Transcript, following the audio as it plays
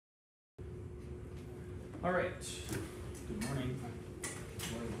All right. Good morning.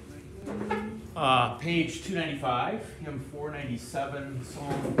 Page 295, hymn 497, Psalm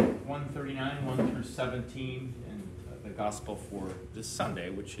 139, 1 through 17, and the gospel for this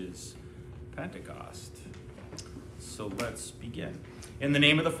Sunday, which is Pentecost. So let's begin. In the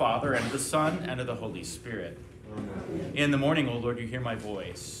name of the Father, and of the Son, and of the Holy Spirit. Amen. In the morning, O Lord, you hear my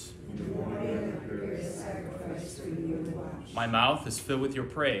voice. In the morning, I prepare a sacrifice for you to watch. My mouth is filled with your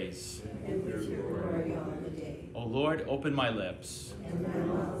praise. And with your glory all the day. O Lord, open my lips. And my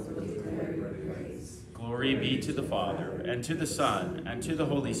mouth will declare your praise. Glory be to the Father, and to the Son, and to the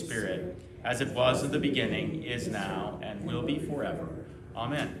Holy Spirit, as it was in the beginning, is now, and will be forever.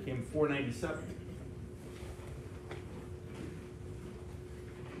 Amen. Hymn 497.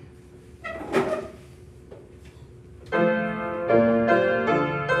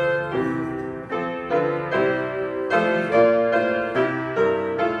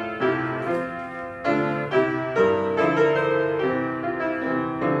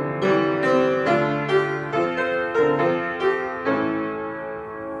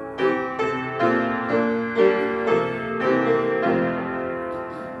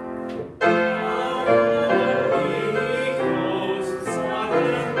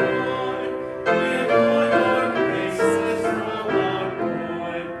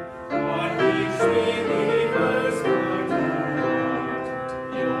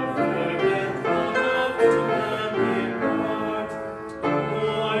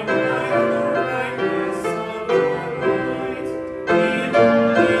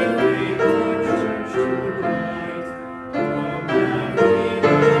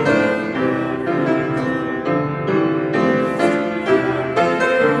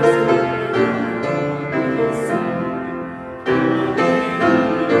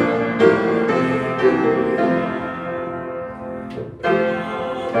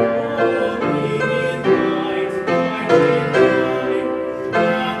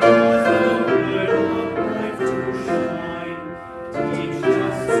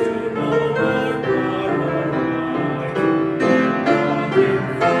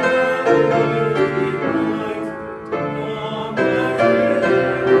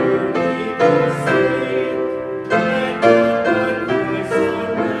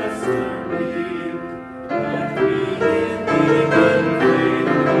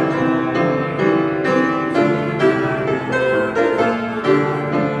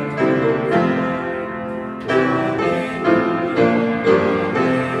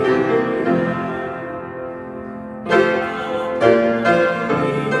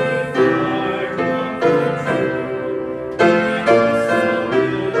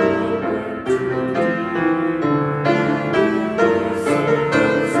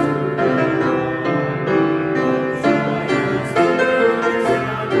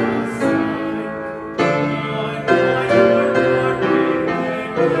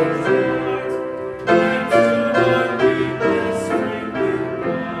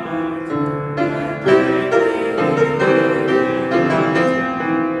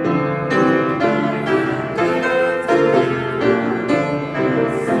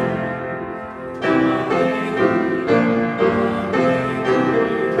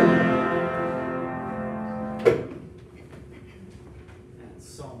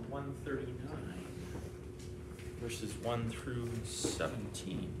 Psalm 139, verses 1 through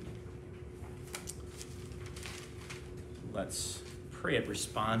 17. Let's pray it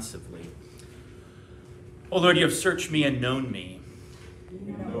responsively. O Lord, you have searched me and known me.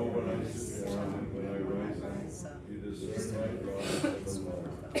 You know when I sit down and when I rise up. You discern my thoughts from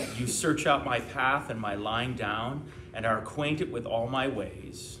love. You search out my path and my lying down, and are acquainted with all my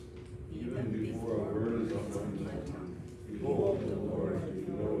ways. Even before a word is on my tongue, behold, the Lord,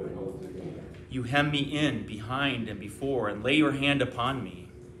 you know it altogether. You hem me in, behind and before, and lay your hand upon me.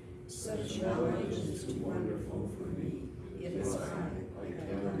 Such knowledge is too wonderful for me. It is high, I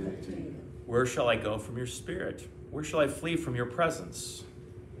cannot attain it. Where shall I go from your spirit? Where shall I flee from your presence?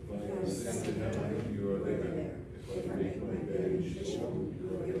 If I ascend to heaven, you are there. If I make my bed in Sheol, you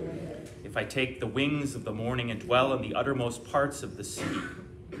are there. If I take the wings of the morning and dwell in the uttermost parts of the sea,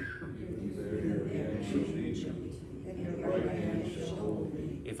 There your hand shall lead me, and your right hand shall hold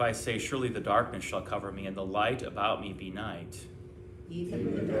me. if I say, surely the darkness shall cover me, and the light about me be night,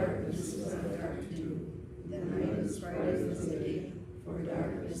 Even the darkness is not dark to you. The night is bright as the day, for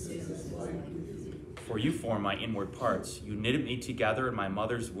darkness is as light with you. for you form my inward parts. You knitted me together in my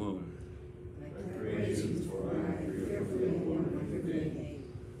mother's womb. I praise you, for I am fearfully and wonderfully made.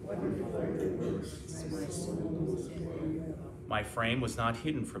 Wonderful are your works, my soul knows very well. My frame was not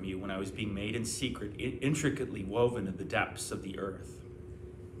hidden from you when I was being made in secret, intricately woven in the depths of the earth.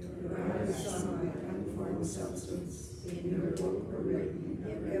 Your eyes saw my unformed no substance. In your book were written,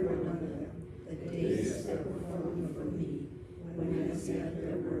 every one of them, the days that were formed for me, when as yet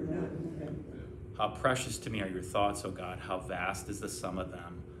there were none of them. How precious to me are your thoughts, O God. How vast is the sum of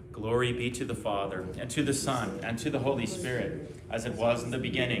them. Glory be to the Father, and to the Son, and to the Holy Spirit, as it was in the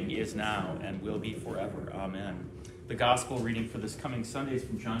beginning, is now, and will be forever. Amen. The gospel reading for this coming Sunday is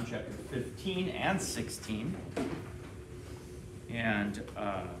from John chapter 15 and 16. And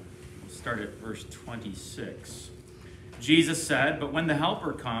we'll start at verse 26. Jesus said, "But when the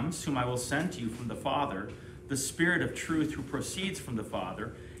Helper comes, whom I will send to you from the Father, the Spirit of truth who proceeds from the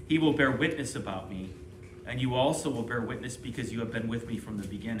Father, he will bear witness about me. And you also will bear witness because you have been with me from the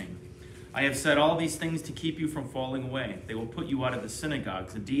beginning. I have said all these things to keep you from falling away. They will put you out of the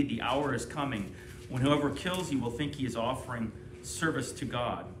synagogues. Indeed, the hour is coming when whoever kills you will think he is offering service to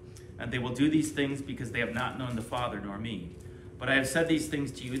God. And they will do these things because they have not known the Father nor me. But I have said these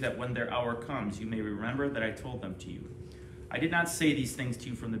things to you that when their hour comes, you may remember that I told them to you. I did not say these things to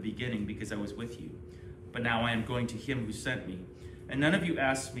you from the beginning because I was with you. But now I am going to him who sent me. And none of you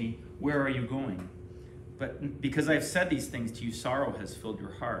asked me, 'Where are you going?' But because I have said these things to you, sorrow has filled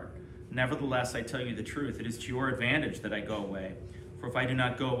your heart. Nevertheless, I tell you the truth. It is to your advantage that I go away. For if I do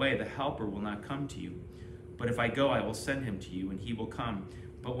not go away, the Helper will not come to you. But if I go, I will send him to you, and he will come.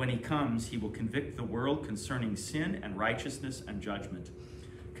 But when he comes, he will convict the world concerning sin and righteousness and judgment.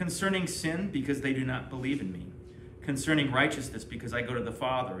 Concerning sin, because they do not believe in me. Concerning righteousness, because I go to the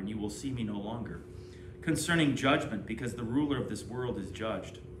Father, and you will see me no longer. Concerning judgment, because the ruler of this world is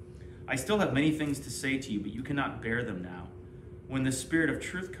judged. I still have many things to say to you, but you cannot bear them now. When the Spirit of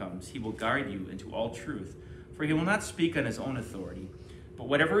truth comes, he will guide you into all truth. For he will not speak on his own authority, but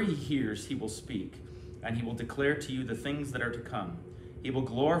whatever he hears, he will speak, and he will declare to you the things that are to come. He will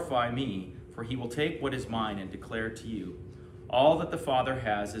glorify me, for he will take what is mine and declare it to you. All that the Father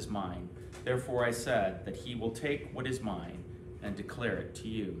has is mine. Therefore I said that he will take what is mine and declare it to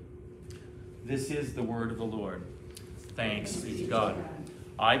you." This is the word of the Lord. Thanks be to God.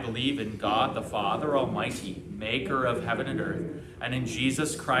 I believe in God the Father Almighty, maker of heaven and earth, and in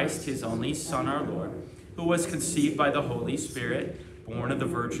Jesus Christ, his only Son, our Lord, who was conceived by the Holy Spirit, born of the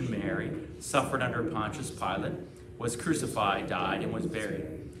Virgin Mary, suffered under Pontius Pilate, was crucified, died, and was buried.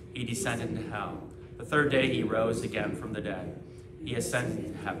 He descended into hell. The third day he rose again from the dead. He ascended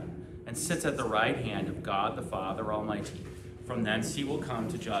into heaven and sits at the right hand of God the Father Almighty. From thence he will come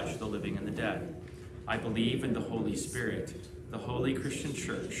to judge the living and the dead. I believe in the Holy Spirit, the holy Christian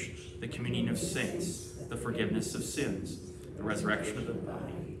church, the communion of saints, the forgiveness of sins, the resurrection of the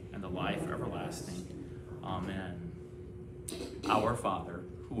body, and the life everlasting. Amen. Our Father,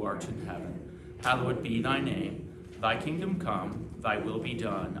 who art in heaven, hallowed be thy name. Thy kingdom come, thy will be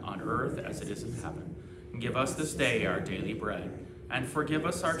done, on earth as it is in heaven. And give us this day our daily bread, and forgive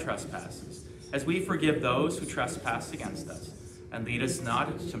us our trespasses, as we forgive those who trespass against us. And lead us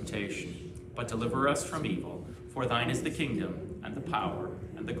not into temptation, but deliver us from evil. For thine is the kingdom, and the power,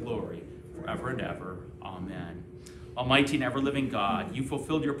 and the glory, forever and ever. Amen. Almighty and ever-living God, you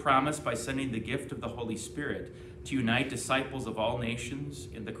fulfilled your promise by sending the gift of the Holy Spirit to unite disciples of all nations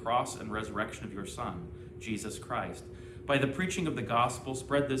in the cross and resurrection of your Son, Jesus Christ. By the preaching of the gospel,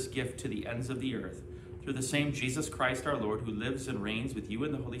 spread this gift to the ends of the earth, through the same Jesus Christ our Lord, who lives and reigns with you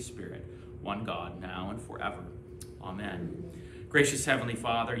in the Holy Spirit, one God, now and forever. Amen. Gracious Heavenly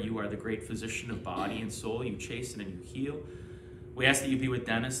Father, you are the great physician of body and soul. You chasten and you heal. We ask that you be with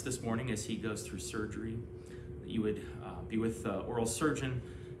Dennis this morning as he goes through surgery, that you would be with the oral surgeon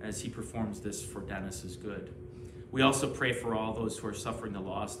as he performs this for Dennis's good. We also pray for all those who are suffering the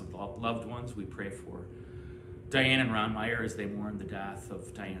loss of loved ones. We pray for Diane and Ron Meyer as they mourn the death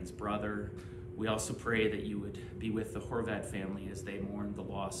of Diane's brother. We also pray that you would be with the Horvat family as they mourn the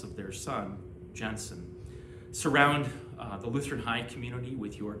loss of their son, Jensen. Surround the Lutheran High community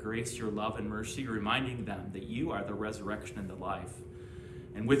with your grace, your love, and mercy, reminding them that you are the resurrection and the life.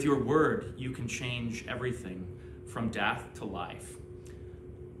 And with your word, you can change everything from death to life.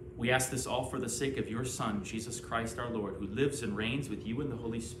 We ask this all for the sake of your Son, Jesus Christ our Lord, who lives and reigns with you in the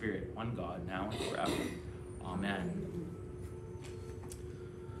Holy Spirit, one God, now and forever. Amen.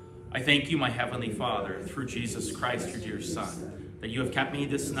 I thank you, my Heavenly Father, through Jesus Christ, your dear Son, that you have kept me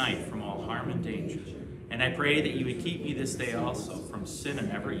this night from all harm and danger. And I pray that you would keep me this day also from sin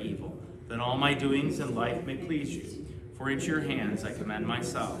and every evil, that all my doings in life may please you. For into your hands I commend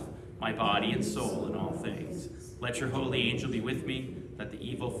myself, my body and soul, in all things. Let your holy angel be with me, that the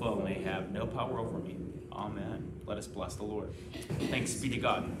evil foe may have no power over me. Amen. Let us bless the Lord. Thanks be to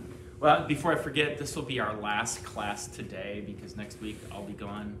God. Well, before I forget, this will be our last class today, because next week I'll be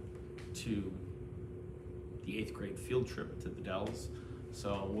gone to the 8th grade field trip to the Dells.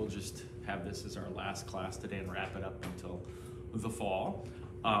 So we'll just have this as our last class today and wrap it up until the fall.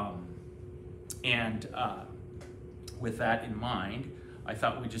 With that in mind, I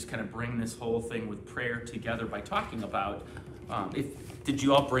thought we'd just kind of bring this whole thing with prayer together by talking about, did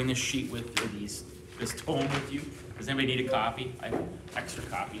you all bring this sheet with this tome with you? Does anybody need a copy? I have extra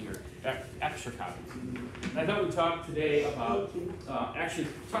copies. And I thought we'd talk today about,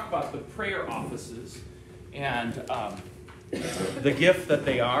 talk about the prayer offices and the gift that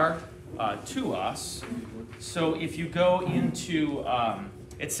they are to us. So if you go into,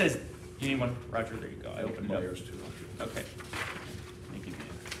 it says, you need one? Roger, there you go. I opened it up. Okay. Thank you.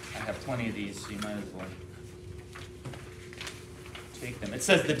 I have plenty of these, so you might as well take them. It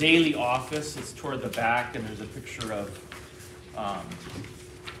says the daily office. It's toward the back, and there's a picture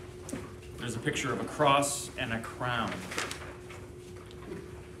of a cross and a crown.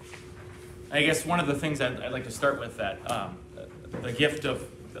 I guess one of the things I'd like to start with that the gift of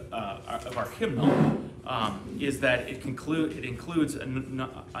our hymnal is that it includes a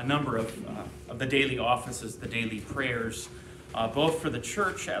number of the daily offices, the daily prayers, both for the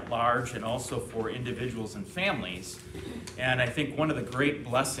church at large and also for individuals and families. And I think one of the great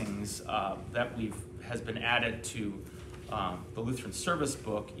blessings that has been added to the Lutheran Service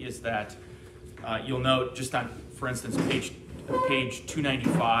Book is that you'll note just on, for instance, page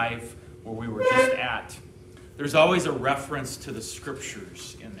 295, where we were just at, there's always a reference to the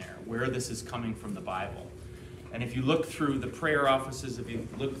scriptures in there, where this is coming from the Bible. And if you look through the prayer offices, if you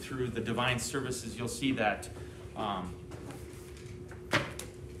look through the divine services, you'll see that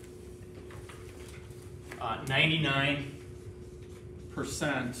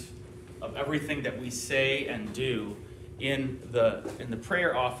 99% of everything that we say and do in the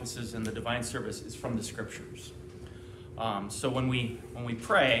prayer offices and the divine service is from the scriptures. So when we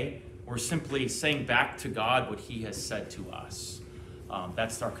pray, we're simply saying back to God what he has said to us.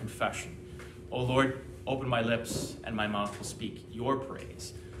 That's our confession. Oh Lord, open my lips and my mouth will speak your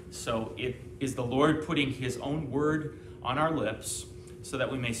praise. So it is the Lord putting his own word on our lips so that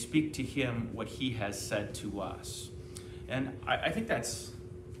we may speak to him what he has said to us. And I think that's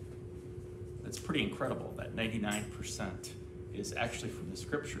pretty incredible that 99% is actually from the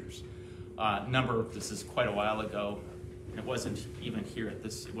scriptures. This is quite a while ago. It wasn't even here it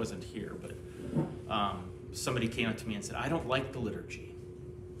wasn't here, but somebody came up to me and said, I don't like the liturgy.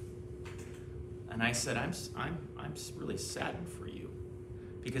 And I said, I'm really saddened for you,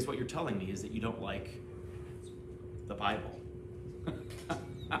 because what you're telling me is that you don't like the Bible.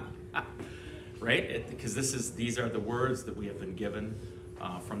 Right? Because these are the words that we have been given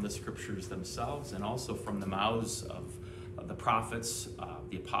from the scriptures themselves, and also from the mouths of the prophets,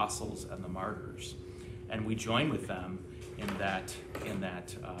 the apostles, and the martyrs. And we join with them in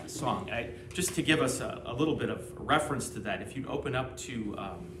that song. Just to give us a little bit of reference to that, if you'd open up to,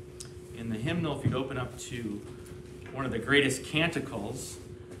 in the hymnal, if you'd open up to one of the greatest canticles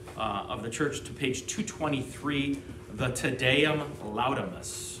of the church, to page 223, the Te Deum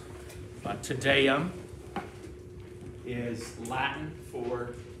Laudamus. Te Deum is Latin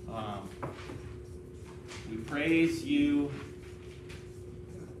for we praise you,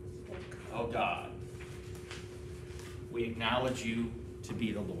 O God. We acknowledge you to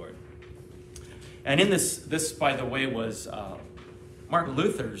be the Lord. And in this, by the way, was Martin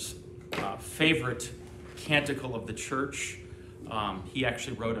Luther's favorite canticle of the church. He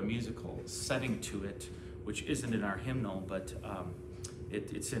actually wrote a musical setting to it, which isn't in our hymnal, but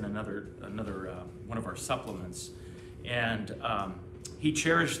it's in another one of our supplements. And he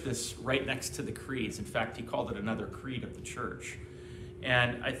cherished this right next to the creeds. In fact, he called it another creed of the church.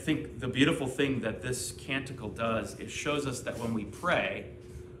 And I think the beautiful thing that this canticle does, it shows us that when we pray,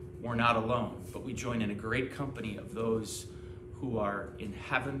 we're not alone, but we join in a great company of those who are in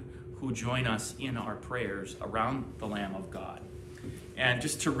heaven, who join us in our prayers around the Lamb of God. And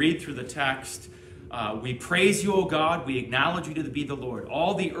just to read through the text, we praise you, O God, we acknowledge you to be the Lord.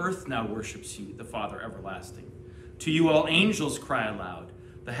 All the earth now worships you, the Father everlasting. To you all angels cry aloud,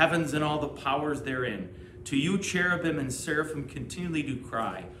 the heavens and all the powers therein. To you cherubim and seraphim continually do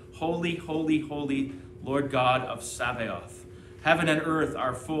cry, holy, holy, holy, Lord God of Sabaoth. Heaven and earth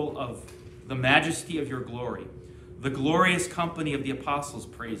are full of the majesty of your glory. The glorious company of the apostles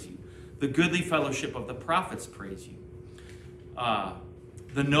praise you. The goodly fellowship of the prophets praise you.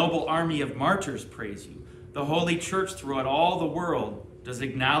 The noble army of martyrs praise you. The holy church throughout all the world does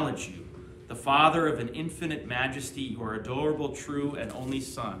acknowledge you. The Father of an infinite majesty, your adorable, true, and only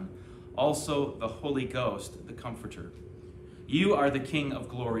Son, also the Holy Ghost, the Comforter. You are the King of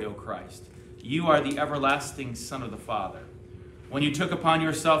glory, O Christ. You are the everlasting Son of the Father. When you took upon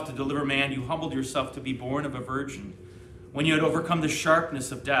yourself to deliver man, you humbled yourself to be born of a virgin. When you had overcome the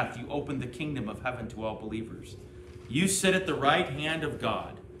sharpness of death, you opened the kingdom of heaven to all believers. You sit at the right hand of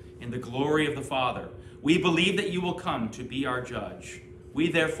God in the glory of the Father. We believe that you will come to be our judge. We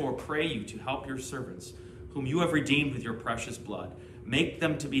therefore pray you to help your servants, whom you have redeemed with your precious blood. Make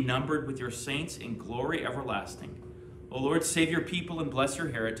them to be numbered with your saints in glory everlasting. O Lord, save your people and bless your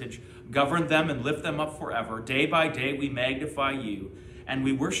heritage. Govern them and lift them up forever. Day by day we magnify you, and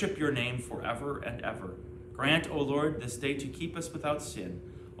we worship your name forever and ever. Grant, O Lord, this day to keep us without sin.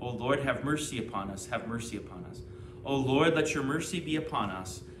 O Lord, have mercy upon us, have mercy upon us. O Lord, let your mercy be upon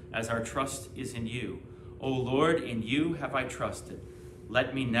us, as our trust is in you. O Lord, in you have I trusted.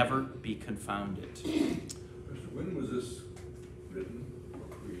 Let me never be confounded. When was this written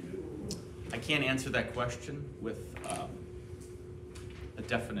or created? I can't answer that question with a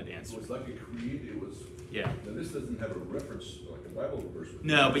definite answer. So it's like it created, it was, Yeah. now this doesn't have a reference, like a Bible verse.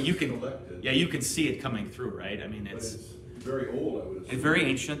 No, but you can, Selected, yeah, you can see it coming through, right? I mean, but it's very old, I would assume. it's very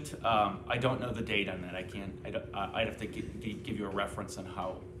ancient. I don't know the date on that. I can't. I'd have to give you a reference on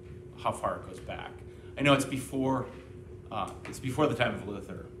how far it goes back. I know it's before the time of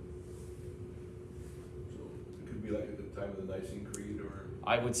Luther. So it could be like at the time of the Nicene Creed, or?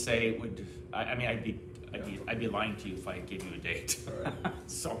 I would say it would. I mean, I'd be lying to you if I gave you a date. All right.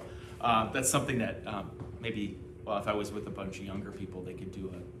 So that's something that maybe. Well, if I was with a bunch of younger people, they could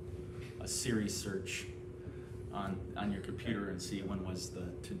do a series search on your computer and see when was the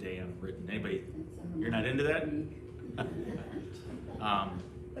today written. Anybody? You're not into that?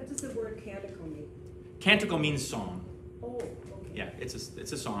 What does the word canticle mean? Canticle means song. Oh, okay. Yeah, it's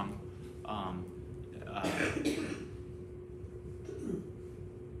a song.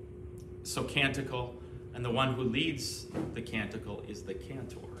 So canticle, and the one who leads the canticle is the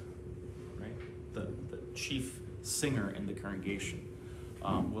cantor, right? The chief singer in the congregation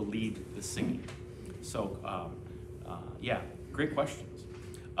will lead the singing. So yeah, great questions.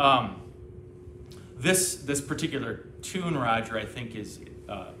 This particular tune, Roger, I think is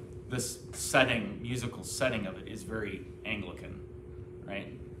this musical setting of it is very Anglican,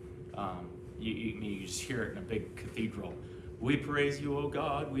 right? You just hear it in a big cathedral. We praise you, O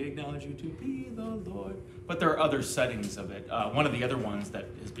God, we acknowledge you to be the Lord. But there are other settings of it. One of the other ones that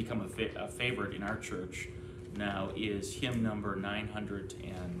has become a favorite in our church now is hymn number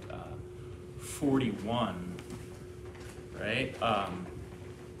 941, right?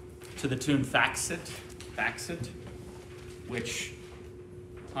 To the tune Faxit, which,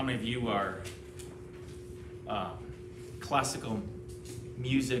 how many of you are classical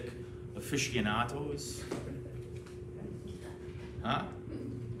music aficionados? Huh?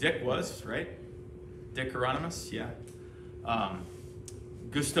 Dick was, right? Dick Hieronymus, yeah.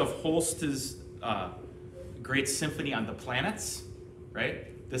 Gustav Holst's great symphony on the planets,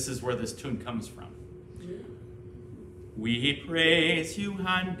 right? This is where this tune comes from. We praise you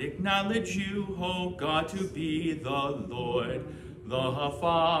and acknowledge you, O God, to be the Lord, the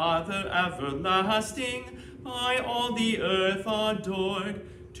Father everlasting, by all the earth adored.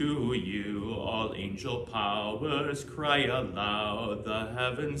 To you all angel powers cry aloud, the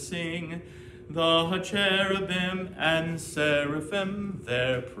heavens sing. The cherubim and seraphim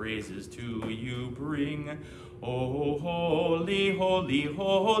their praises to you bring. O holy, holy,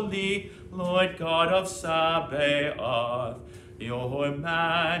 holy, Lord God of Sabaoth, your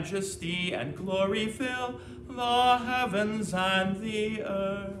majesty and glory fill the heavens and the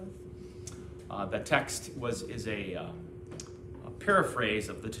earth. The text is a paraphrase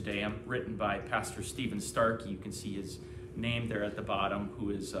of the Te Deum written by Pastor Stephen Starkey. You can see his name there at the bottom, who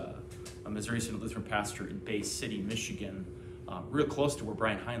is a Missouri Synod Lutheran pastor in Bay City, Michigan, real close to where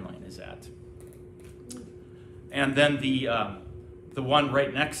Brian Heinlein is at. And then the one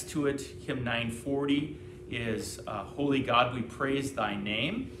right next to it, hymn 940, is Holy God, we praise thy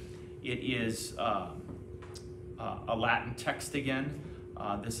name. It is a Latin text again.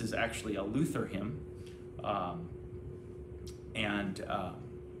 This is actually a Luther hymn. And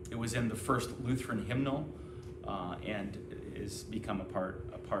it was in the first Lutheran hymnal, and is become a part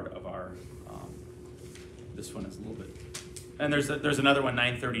of our. This one is a little bit, and there's another one,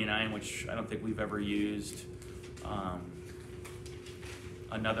 939, which I don't think we've ever used.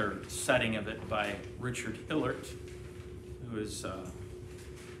 Another setting of it by Richard Hillert, who is,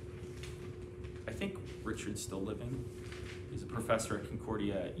 I think Richard's still living. He's a professor at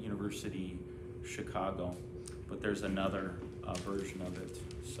Concordia University, Chicago, but there's another version of it.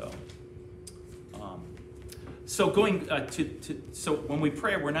 So going so when we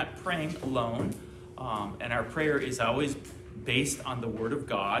pray, we're not praying alone, and our prayer is always based on the Word of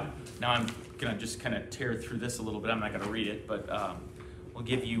God. Now I'm gonna just kind of tear through this a little bit. I'm not gonna read it, but we'll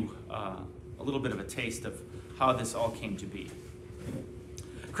give you a little bit of a taste of how this all came to be.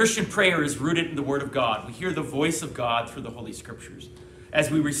 Christian prayer is rooted in the Word of God. We hear the voice of God through the Holy Scriptures. As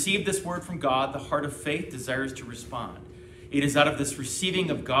we receive this word from God, the heart of faith desires to respond. It is out of this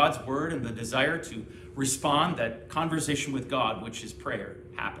receiving of God's word and the desire to respond that conversation with God, which is prayer,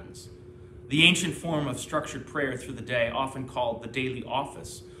 happens. The ancient form of structured prayer through the day, often called the daily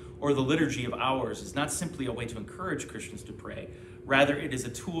office or the liturgy of hours, is not simply a way to encourage Christians to pray. Rather, it is a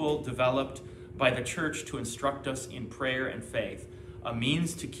tool developed by the church to instruct us in prayer and faith, a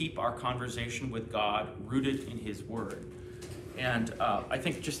means to keep our conversation with God rooted in his word. And I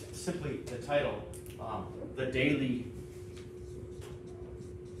think just simply the title, the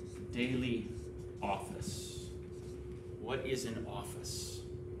daily office. What is an office?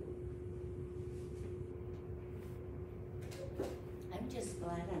 I'm just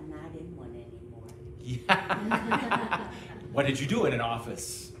glad I'm not in one anymore. Yeah. What did you do in an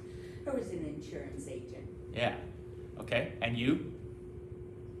office? I was an insurance agent. Yeah. Okay. And you?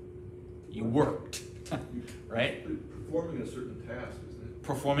 You worked, right? Performing a certain task, isn't it?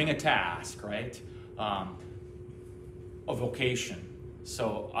 Performing a task, right? A vocation.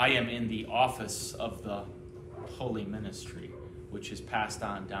 So I am in the office of the holy ministry, which is passed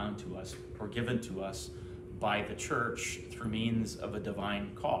on down to us or given to us by the church through means of a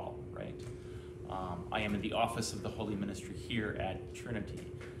divine call, right? I am in the office of the holy ministry here at Trinity.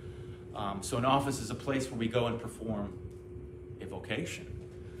 So an office is a place where we go and perform a vocation.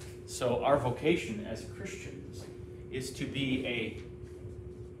 So our vocation as Christians is to be a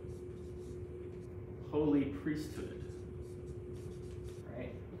holy priesthood,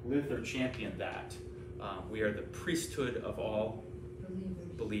 right? Luther championed that. We are the priesthood of all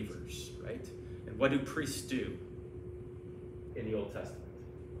believers, right? And what do priests do in the Old Testament?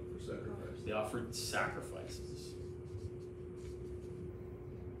 For sacrifice. They offered sacrifices,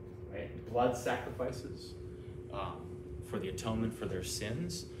 right? Blood sacrifices for the atonement for their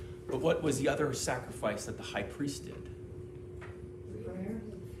sins. But what was the other sacrifice that the high priest did? Prayer?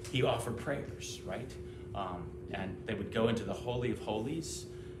 He offered prayers, right? And they would go into the Holy of Holies,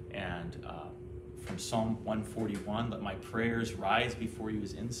 and from Psalm 141, let my prayers rise before you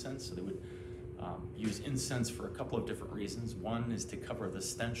as incense. So they would use incense for a couple of different reasons. One is to cover the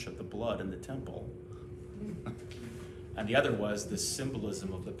stench of the blood in the temple. And the other was the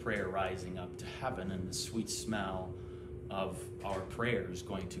symbolism of the prayer rising up to heaven and the sweet smell of our prayers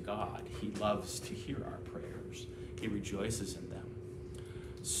going to God. He loves to hear our prayers. He rejoices in them.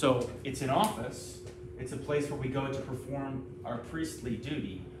 So it's an office. It's a place where we go to perform our priestly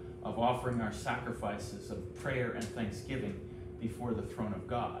duty of offering our sacrifices of prayer and thanksgiving before the throne of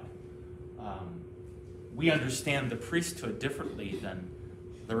God. We understand the priesthood differently than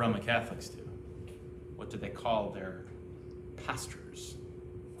the Roman Catholics do. What do they call their pastors?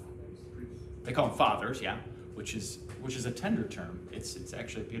 They call them fathers, yeah, which is a tender term. It's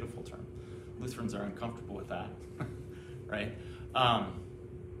actually a beautiful term. Lutherans are uncomfortable with that, right?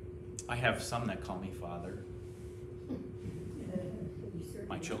 I have some that call me father.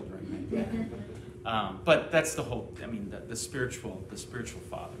 My children, right? But that's the whole. I mean, the spiritual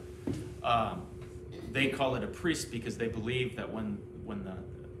father. They call it a priest because they believe that when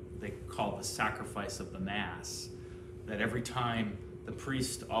they call the sacrifice of the Mass, that every time the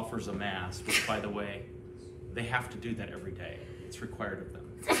priest offers a Mass, which, by the way, they have to do that every day. It's required of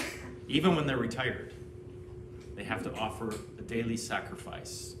them. Even when they're retired, they have to offer a daily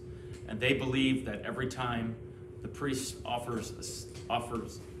sacrifice. And they believe that every time the priest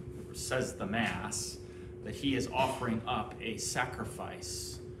says the Mass, that he is offering up a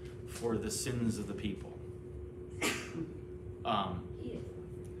sacrifice for the sins of the people.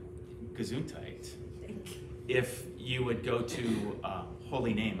 Gesundheit. If you would go to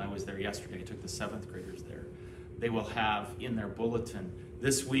Holy Name, I was there yesterday, I took the 7th graders there. They will have in their bulletin,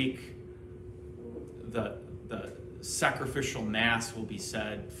 this week, the sacrificial Mass will be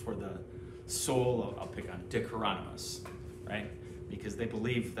said for the soul, I'll pick on Dick Hieronymus, right? Because they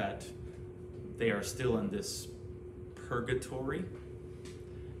believe that they are still in this purgatory,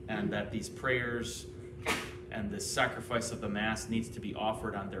 and that these prayers and the sacrifice of the Mass needs to be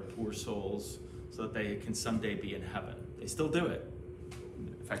offered on their poor souls so that they can someday be in heaven. They still do it.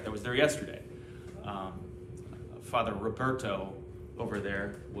 In fact, I was there yesterday. Father Roberto over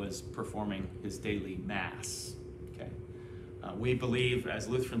there was performing his daily Mass. Okay, we believe as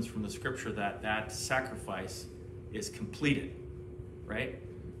Lutherans from the Scripture that sacrifice is completed, right?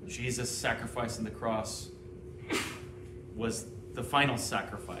 Jesus' sacrifice on the cross was the final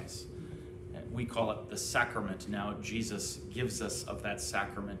sacrifice. We call it the sacrament. Now Jesus gives us of that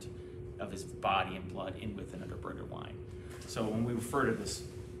sacrament of his body and blood in within it, or bread and wine. So when we refer to this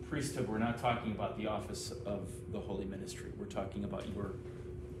priesthood, we're not talking about the office of the holy ministry. We're talking about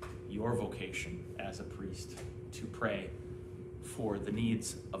your vocation as a priest to pray for the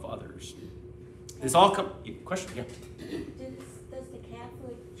needs of others. This all come. Question? Yeah. Does the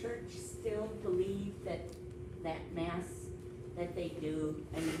Catholic Church still believe that Mass that they do,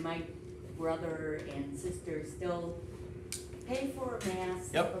 and my brother and sister still pay for a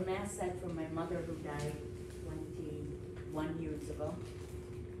Mass? Yep. A Mass said for my mother who died 21 years ago.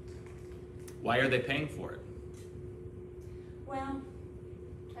 Why are they paying for it? Well,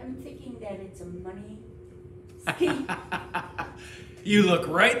 I'm thinking that it's a money scheme. You look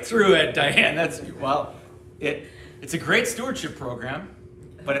right through it, Diane. It's a great stewardship program,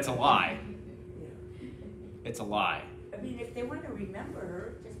 but it's a lie. It's a lie. I mean, if they want to remember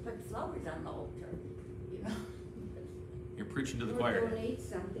her, just put flowers on the altar, you know? You're preaching to the Or choir. donate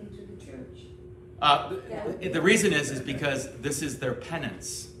something to the church. The reason is because this is their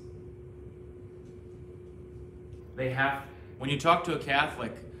penance. They have, when you talk to a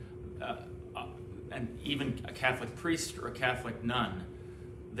Catholic, and even a Catholic priest or a Catholic nun,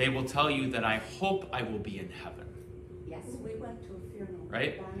 they will tell you that I hope I will be in heaven. Yes, we went to a funeral.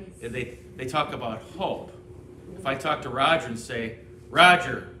 Right? Bonnie's- They talk about hope. If I talk to Roger and say,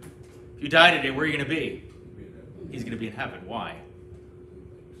 Roger, if you die today, where are you going to be? He's going to be in heaven. Why?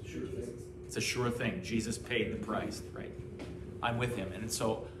 Sure thing. It's a sure thing. Jesus paid the price, right? I'm with him. And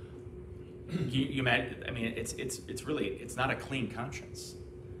so, you imagine, I mean, it's really, it's not a clean conscience.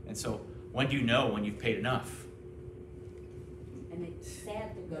 And so, when do you know when you've paid enough? And it's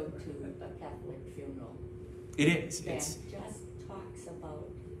sad to go to a Catholic funeral It is. that It's just talks about,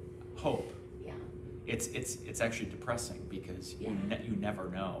 hope. yeah. It's actually depressing because Yeah. you never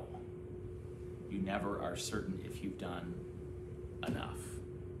know. You never are certain if you've done enough.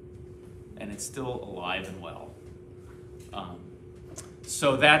 And it's still alive and well.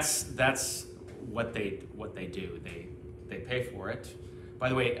 So that's what they do. They pay for it. By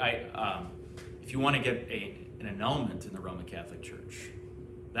the way, if you want to get an annulment in the Roman Catholic Church,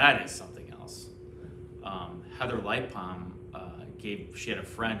 that is something else. Heather Lightpalm she had a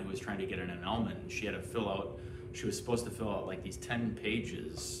friend who was trying to get an annulment, and she was supposed to fill out like these 10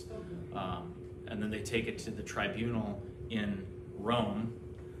 pages, and then they take it to the tribunal in Rome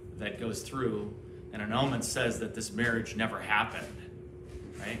that goes through. An annulment says that this marriage never happened,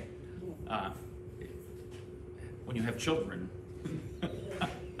 right? When you have children,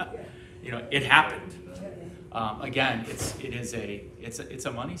 it happened. Again, it's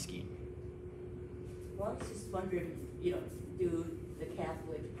a money scheme. Well, I was just wondering, do the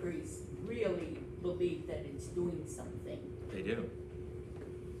Catholic priests really believe that it's doing something? They do.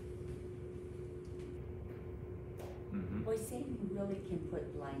 Mm-hmm. Boy, Satan really can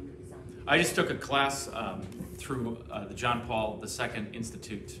put blinders on. I just took a class through the John Paul II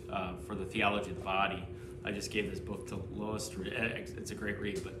Institute for the Theology of the Body. I just gave this book to Lois. It's a great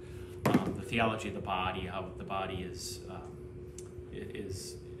read, but the theology of the body, how the body is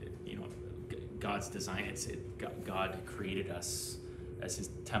God's design. God created us as His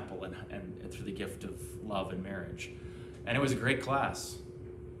temple and through the gift of love and marriage, and it was a great class.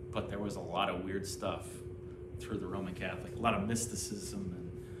 But there was a lot of weird stuff through the Roman Catholic, a lot of mysticism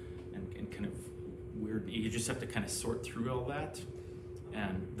and kind of weird. You just have to kind of sort through all that,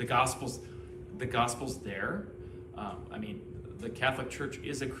 and the Gospels there. I mean, the Catholic Church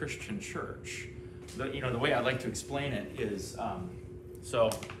is a Christian church. The way I like to explain it is, so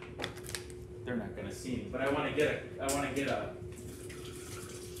they're not going to see me, but I want to get a.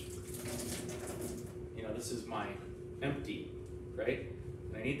 This is my empty, right?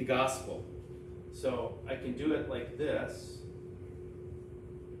 And I need the gospel, so I can do it like this.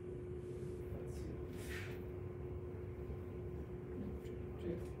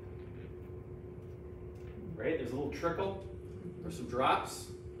 Right? There's a little trickle or some drops.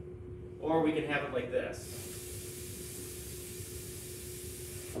 Or we can have it like this.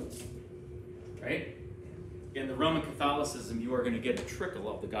 Right? In the Roman Catholicism, you are going to get a trickle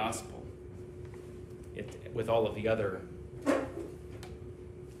of the gospel with all of the other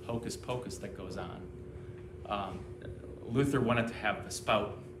hocus pocus that goes on. Luther wanted to have the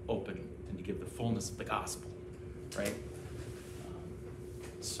spout open and to give the fullness of the gospel. Right?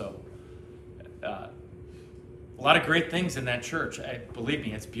 A lot of great things in that church. Believe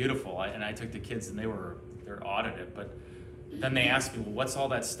me, it's beautiful. And I took the kids and they're audited. But then they asked me, well, what's all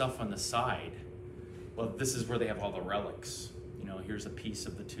that stuff on the side? Well, this is where they have all the relics. Here's a piece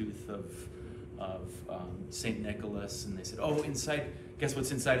of the tooth of St. Nicholas. And they said, oh, guess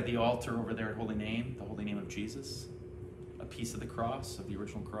what's inside of the altar over there at Holy Name? The Holy Name of Jesus. A piece of the cross, of the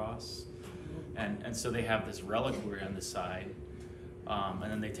original cross. And so they have this reliquary on the side. And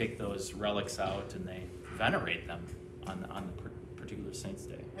then they take those relics out and they venerate them on the particular saint's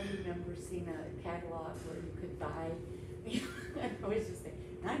day. I remember seeing a catalog where you could buy, I was just saying,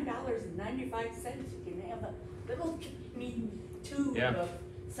 $9.95, you can have a little tiny tube Yeah. of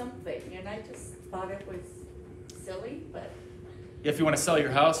something, and I just thought it was silly, but If you want to sell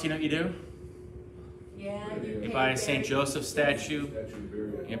your house, you know what you do? yeah. You can buy a St. bury- Joseph statue, Statue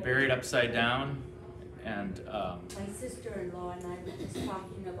buried. you bury it upside down, and My sister-in-law and I were just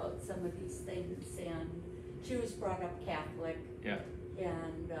talking about some of these things, and she was brought up Catholic, yeah.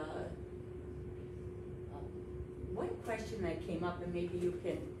 and one question that came up, and maybe you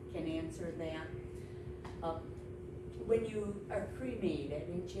can answer that. When you are cremated,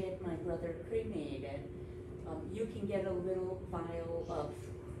 and she had my brother cremated, you can get a little vial of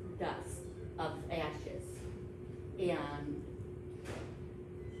dust, of ashes, and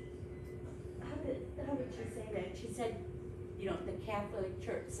how did she say that? She said, you know, the Catholic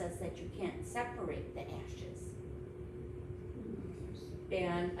Church says that you can't separate the ashes.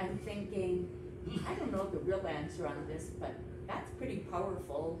 And I'm thinking, I don't know the real answer on this, but that's pretty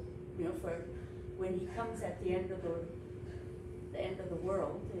powerful, you know, for when he comes at the end of the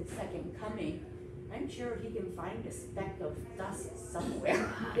world, his second coming. I'm sure he can find a speck of dust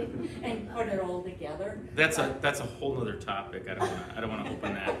somewhere and put it all together. That's a whole other topic. I don't want to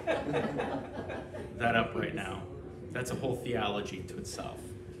open that up right now. That's a whole theology to itself.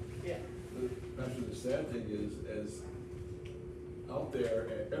 Yeah. Pastor, the sad thing is, as out there,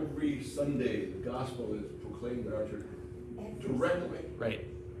 every Sunday, the gospel is proclaimed in our church directly, Right.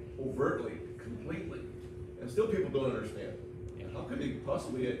 overtly, completely, and still people don't understand. Yeah. How could they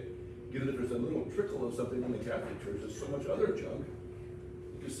possibly, given that there's a little trickle of something in the Catholic Church, there's so much other junk,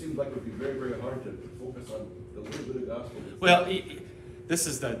 it just seems like it would be very, very hard to focus on the little bit of gospel. Well, this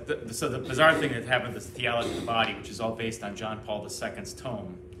is the bizarre thing that happened with theology of the body, which is all based on John Paul II's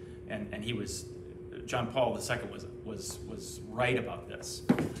tome, and he was John Paul II was right about this.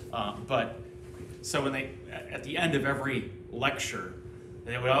 But so when they at the end of every lecture,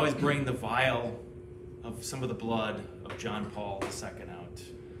 they would always bring the vial of some of the blood of John Paul II out,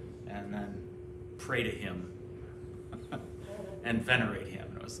 and then pray to him and venerate him.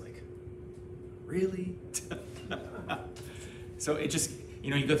 And it was like, really? So it just,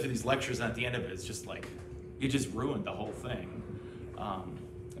 you go through these lectures, and at the end of it, it's just like, you just ruined the whole thing.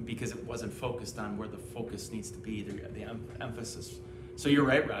 Because it wasn't focused on where the focus needs to be, the emphasis. So you're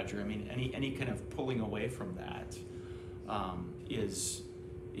right, Roger. I mean, any kind of pulling away from that is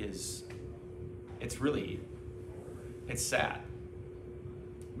it's sad.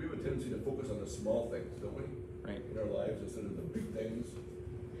 We have a tendency to focus on the small things, don't we? Right. In our lives instead of the big things.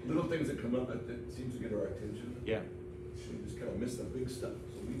 Little things that come up that seems to get our attention. Yeah. We just kind of miss the big stuff.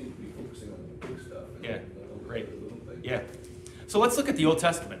 So we need to be focusing on the big stuff. And Yeah. Great. Great. Little things. Yeah. So let's look at the Old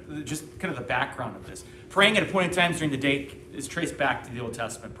Testament, just kind of the background of this. Praying at appointed times during the day is traced back to the Old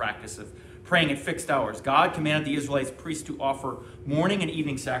Testament practice of praying at fixed hours. God commanded the Israelites priests to offer morning and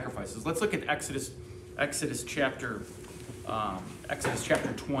evening sacrifices. Let's look at Exodus chapter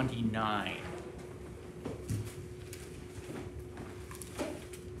 29.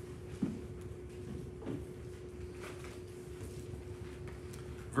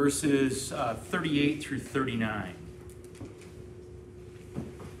 Verses 38 through 39.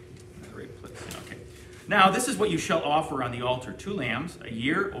 Okay. Now, this is what you shall offer on the altar: 2 lambs, a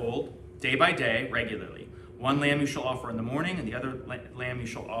year old, day by day, regularly. 1 lamb you shall offer in the morning, and the other lamb you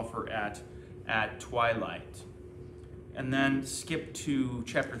shall offer at twilight. And then skip to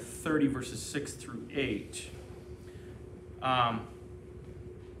chapter 30, verses 6 through 8.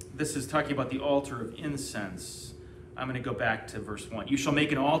 This is talking about the altar of incense. I'm going to go back to verse 1. You shall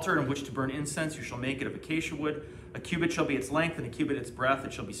make an altar in which to burn incense. You shall make it of acacia wood. A cubit shall be its length, and a cubit its breadth.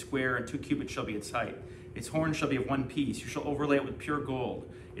 It shall be square, and 2 cubits shall be its height. Its horns shall be of 1 piece. You shall overlay it with pure gold,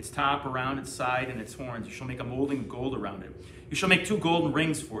 its top around its side and its horns. You shall make a molding of gold around it. You shall make 2 golden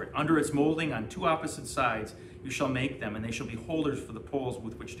rings for it. Under its molding on 2 opposite sides you shall make them, and they shall be holders for the poles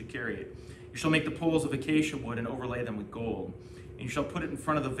with which to carry it. You shall make the poles of acacia wood and overlay them with gold. And you shall put it in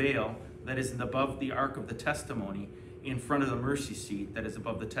front of the veil that is above the ark of the testimony, in front of the mercy seat that is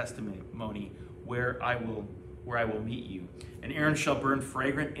above the testimony, where I will meet you. And Aaron shall burn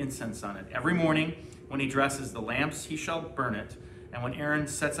fragrant incense on it. Every morning when he dresses the lamps, he shall burn it. And when Aaron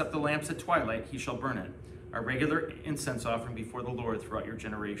sets up the lamps at twilight, he shall burn it. A regular incense offering before the Lord throughout your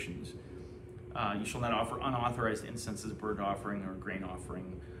generations. You shall not offer unauthorized incense as a burnt offering or a grain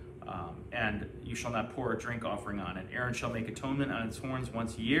offering. And you shall not pour a drink offering on it. Aaron shall make atonement on its horns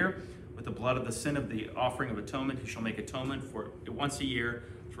once a year. With the blood of the sin of the offering of atonement, he shall make atonement for it once a year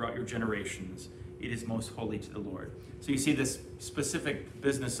throughout your generations. it is most holy to the Lord. So you see this specific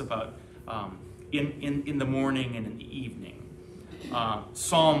business about in the morning and in the evening.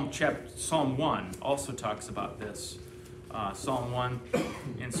 Psalm 1 also talks about this. Psalm 1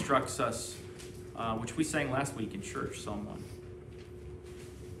 instructs us, which we sang last week in church, Psalm 1.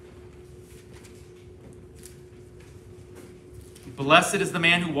 Blessed is the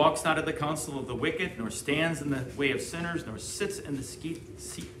man who walks not in the counsel of the wicked, nor stands in the way of sinners, nor sits in the seat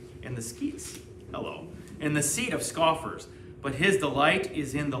of scoffers. But his delight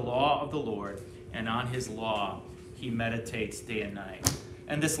is in the law of the Lord, and on his law he meditates day and night.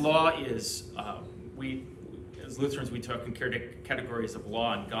 And this law is, we as Lutherans, we talk in categories of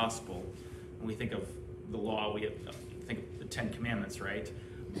law and gospel. When we think of the law, we think of the Ten Commandments, right?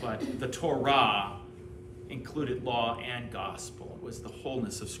 But the Torah included law and gospel. It was the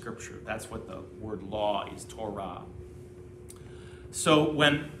wholeness of Scripture. That's what the word law is, Torah. So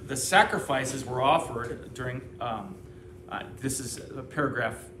when the sacrifices were offered during, this is a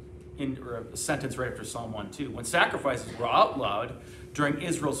paragraph or a sentence right after Psalm 1:2. When sacrifices were outlawed during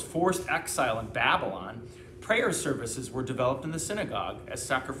Israel's forced exile in Babylon, prayer services were developed in the synagogue as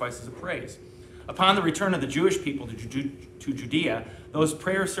sacrifices of praise. Upon the return of the Jewish people to Judea, those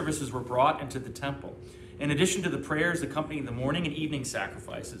prayer services were brought into the temple. In addition to the prayers accompanying the morning and evening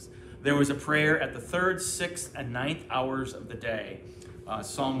sacrifices, there was a prayer at the 3rd, 6th, and 9th hours of the day.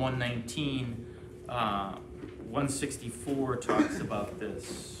 Psalm 119, 164 talks about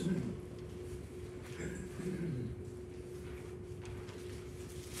this.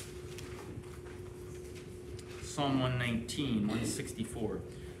 Psalm 119, 164.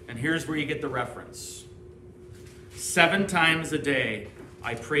 And here's where you get the reference. 7 times a day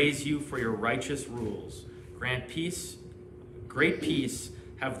I praise you for your righteous rules. Grant peace, great peace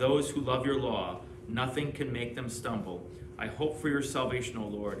have those who love your law. Nothing can make them stumble. I hope for your salvation, O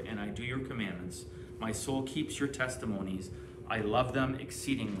Lord, and I do your commandments. My soul keeps your testimonies. I love them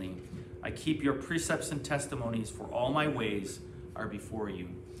exceedingly. I keep your precepts and testimonies, for all my ways are before you.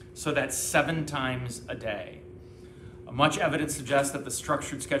 So that's 7 times a day. Much evidence suggests that the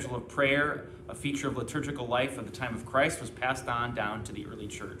structured schedule of prayer, a feature of liturgical life at the time of Christ, was passed on down to the early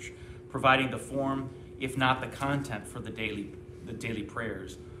church, providing the form, if not the content, for the daily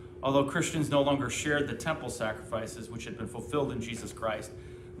prayers. Although Christians no longer shared the temple sacrifices which had been fulfilled in Jesus Christ,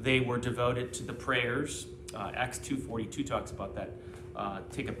 they were devoted to the prayers. Acts 2:42 talks about that.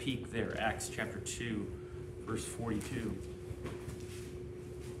 Take a peek there, Acts chapter 2, verse 42.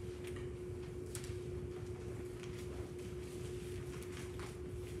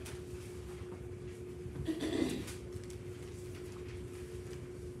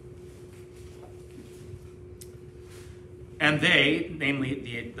 And they,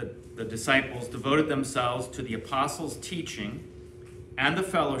 namely the disciples, devoted themselves to the apostles' teaching and the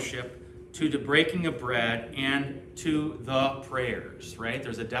fellowship, to the breaking of bread, and to the prayers, right?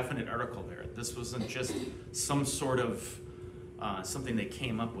 There's a definite article there. This wasn't just some sort of something they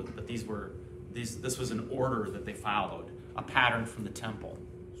came up with, but this was an order that they followed, a pattern from the temple.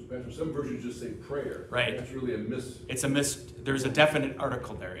 So, Pastor, some versions just say prayer. Right. That's really a miss. There's a definite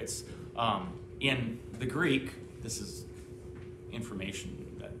article there. It's in the Greek. This is information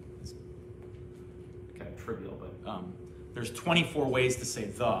that is kind of trivial, but there's 24 ways to say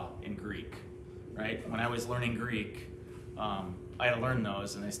the in Greek, right? When I was learning Greek, I had to learn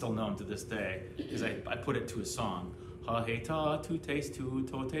those, and I still know them to this day, because I put it to a song. Ha he ta tu tes tu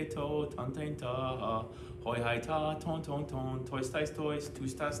to te to ton ten ta hoi hai ta ton ton ton tois tais tois tu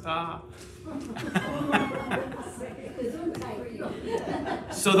stas ta.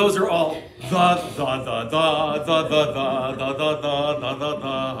 So those are all the.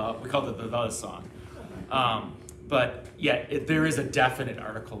 We called it the song. But yeah, there is a definite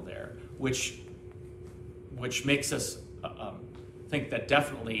article there, which makes us think that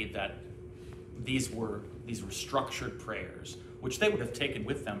definitely that these were structured prayers, which they would have taken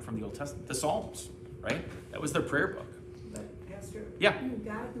with them from the Old Testament, the Psalms, right? That was their prayer book. But Pastor, Yeah.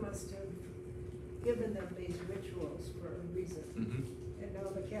 God must have given them these rituals for a reason. Mm-hmm. And now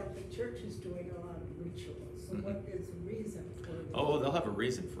the Catholic Church is doing a lot of rituals. So Mm-hmm. what is the reason for it? Oh, they'll have a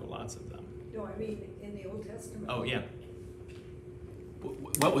reason for lots of them. No, I mean in the Old Testament. Oh, yeah.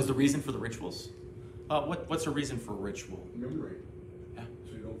 What was the reason for the rituals? What's the reason for a ritual? Memory. Yeah.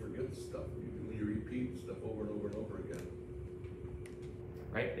 So you don't forget stuff. When you repeat stuff over and over and over again.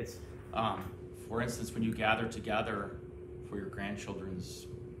 Right? It's, for instance, when you gather together for your grandchildren's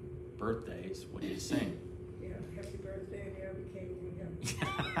birthdays, what do you sing? Yeah, happy birthday and you became him.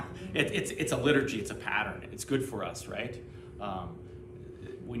 It's a liturgy, it's a pattern. It's good for us, right?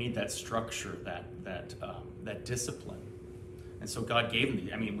 We need that structure, that discipline. And so God gave them.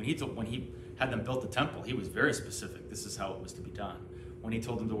 I mean, when he had them build the temple, he was very specific. This is how it was to be done. When he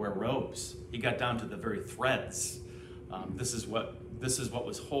told them to wear robes, he got down to the very threads. This is what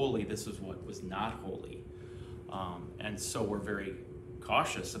was holy. This is what was not holy. And so we're very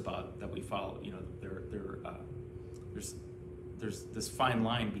cautious about that. We follow. There's this fine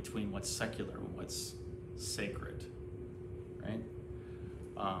line between what's secular and what's sacred, right?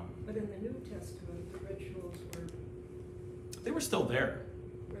 But in the New Testament, the rituals They were still there.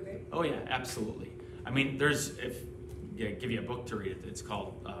 were they? Oh yeah, absolutely. I mean, give you a book to read. It's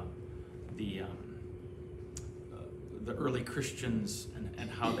called the early Christians and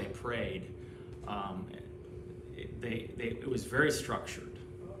how they prayed. It was very structured.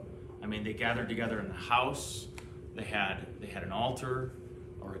 I mean, they gathered together in the house. They had an altar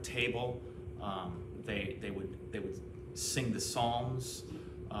or a table. They would sing the Psalms.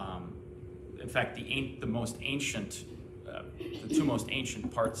 In fact, the two most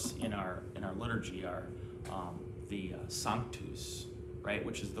ancient parts in our liturgy are the Sanctus, right,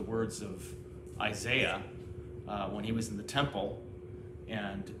 which is the words of Isaiah when he was in the temple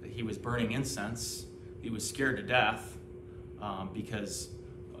and he was burning incense. He was scared to death because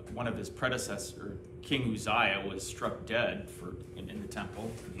one of his predecessors, King Uzziah, was struck dead in the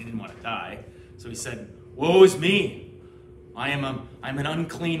temple. He didn't want to die, so he said, "Woe is me! I'm an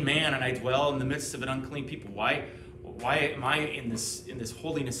unclean man, and I dwell in the midst of an unclean people. Why am I in this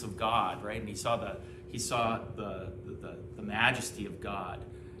holiness of God?" Right? And he saw the majesty of God,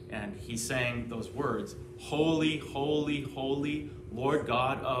 and he sang those words, "Holy, holy, holy, Lord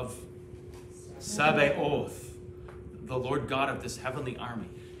God of Sabaoth, the Lord God of this heavenly army.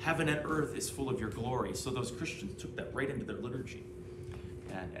 Heaven and earth is full of your glory." So those Christians took that right into their liturgy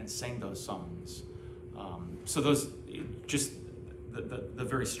and sang those songs. So those, just the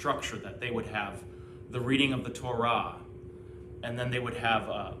very structure that they would have the reading of the Torah, and then they would have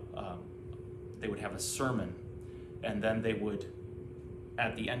a sermon, and then they would,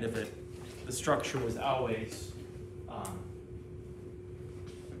 at the end of it, the structure was always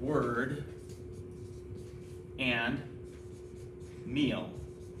word and meal,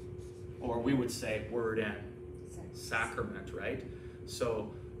 or we would say word and sacrament, right?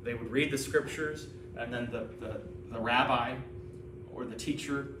 So they would read the scriptures, and then the rabbi or the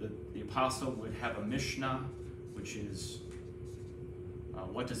teacher, the apostle, would have a Mishnah, which is,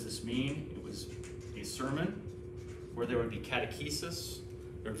 what does this mean? It was a sermon where there would be catechesis,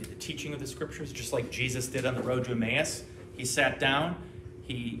 there would be the teaching of the scriptures, just like Jesus did on the road to Emmaus. He sat down,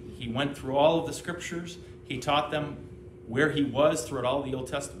 he went through all of the scriptures, he taught them where he was throughout all the Old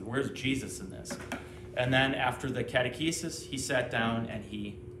Testament. Where's Jesus in this? And then after the catechesis, he sat down and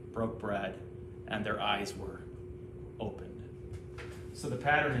he broke bread, and their eyes were opened. So the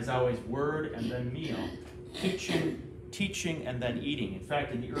pattern is always word and then meal, teaching and then eating. In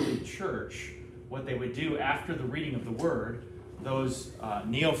fact, in the early church, what they would do after the reading of the word, those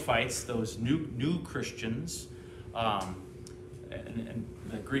neophytes, those new Christians, and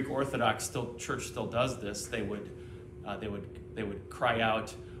the Greek Orthodox church still does this. They would cry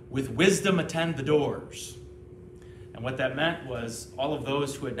out, "With wisdom attend the doors." And what that meant was all of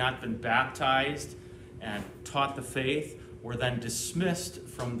those who had not been baptized and taught the faith were then dismissed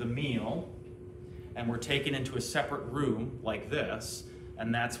from the meal and were taken into a separate room like this,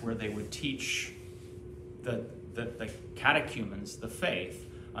 and that's where they would teach the catechumens the faith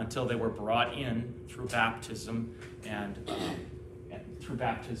until they were brought in through baptism and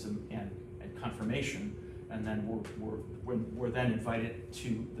confirmation, and then were then invited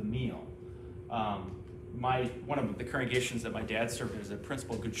to the meal. One of the congregations that my dad served as a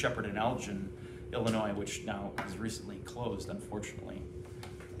principal, Good Shepherd in Elgin, Illinois, which now has recently closed, unfortunately.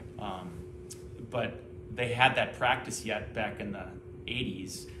 But they had that practice yet back in the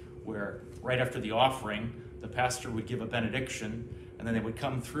 80s, where right after the offering, the pastor would give a benediction, and then they would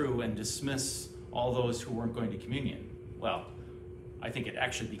come through and dismiss all those who weren't going to communion. Well, I think it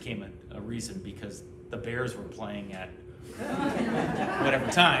actually became a reason because the Bears were playing at whatever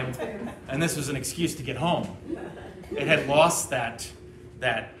time, and this was an excuse to get home. It had lost that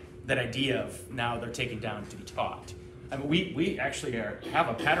idea of now they're taken down to be taught. I mean, we actually have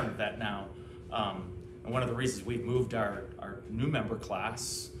a pattern of that now, and one of the reasons we've moved our new member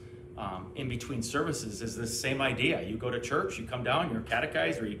class in between services is this same idea. You go to church, you come down, you're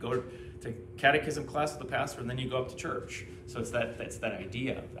catechized, or you go to catechism class with the pastor, and then you go up to church. So it's that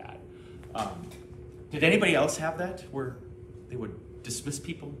idea of that. Did anybody else have that, where they would dismiss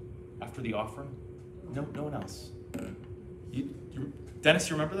people after the offering? No one else. Dennis,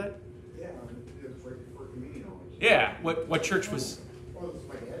 you remember that? Yeah, it was right before communion always. Yeah. What church was? Well, it was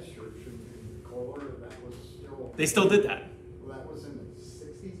my dad's church in Kohler. That was still. They still did that. Well, that was in the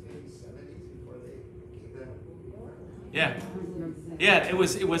 60s, maybe 70s. Yeah. Yeah, it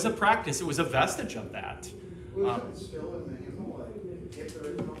was a practice. It was a vestige of that. Well, is it still in the hymnal, like, if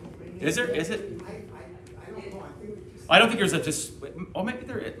there is no communion? Is there? Is it? I don't know, I think we just. I don't think there's a just. Oh, maybe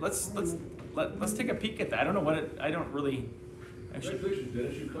there. Let's take a peek at that. I don't know what it. I don't really. Actually, Congratulations,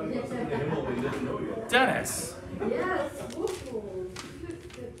 Dennis, you caught up something in the hymnal that you didn't know yet. Dennis. Yes.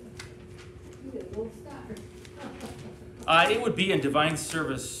 You get a gold star. It would be in divine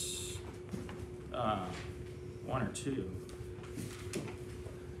service, 1 or 2.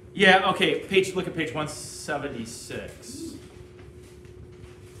 Yeah. Okay. Look at page 176.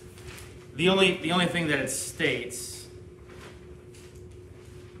 The only thing that it states,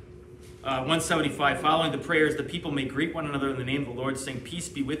 175. Following the prayers, the people may greet one another in the name of the Lord, saying, "Peace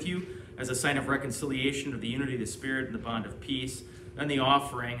be with you," as a sign of reconciliation, of the unity of the Spirit and the bond of peace. Then the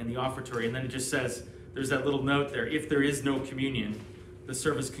offering and the offertory, and then it just says. There's that little note there. If there is no communion, the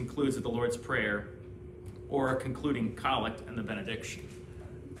service concludes with the Lord's Prayer or a concluding collect and the benediction.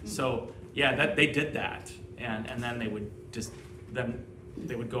 So, yeah, that they did that. And then they would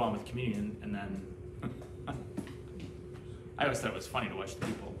they would go on with communion, and then I always thought it was funny to watch the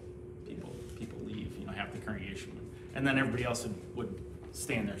people leave, half the congregation. And then everybody else would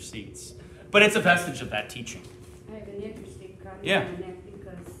stay in their seats. But it's a vestige of that teaching. I have an interesting comment Yeah. on that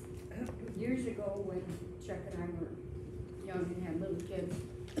because years ago when Chuck and I were young and had little kids,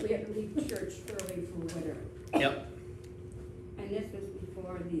 we had to leave church early for whatever. Yep. And this was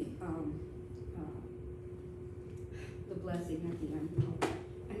before the blessing at the end.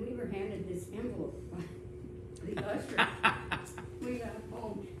 And we were handed this envelope by the usher. We got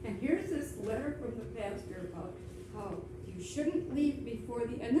home, and here's this letter from the pastor about how you shouldn't leave before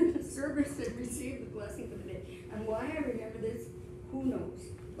the end of the service and receive the blessing for the day. And why I remember this, who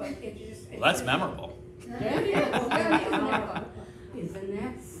knows? But it just... Well, that's memorable. That is, isn't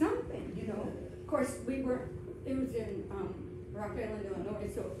that something, Of course, it was in Rock Island, Illinois,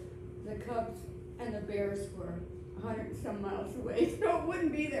 so the Cubs and the Bears were 100 and some miles away, so it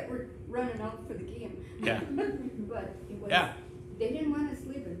wouldn't be that we're running out for the game. Yeah. But it was, Yeah. they didn't want us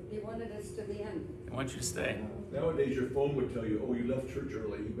leaving, they wanted us to the end. I want you to stay. Nowadays, your phone would tell you, oh, you left church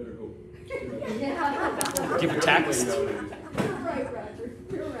early, you better go. Yeah. Give a text. Nowadays. You're right, Roger,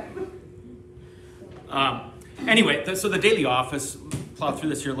 you're right. Anyway, so the daily office, plow through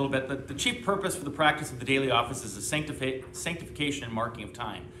this here a little bit. The chief purpose for the practice of the daily office is the sanctification and marking of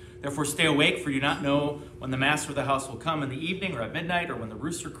time. Therefore, stay awake, for you do not know when the master of the house will come in the evening or at midnight or when the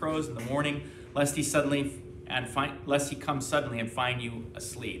rooster crows in the morning, lest he come suddenly and find you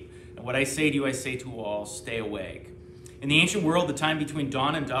asleep. And what I say to you, I say to all, stay awake. In the ancient world, the time between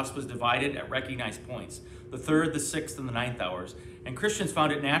dawn and dusk was divided at recognized points, the 3rd, the 6th, and the 9th hours, and Christians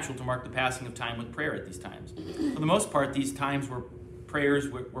found it natural to mark the passing of time with prayer at these times. For the most part, these times were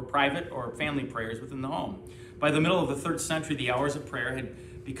private or family prayers within the home. By the middle of the 3rd century, the hours of prayer had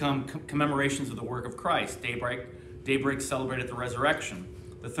become commemorations of the work of Christ. Daybreak celebrated the resurrection.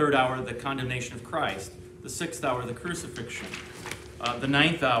 The 3rd hour, the condemnation of Christ. The 6th hour, the crucifixion. The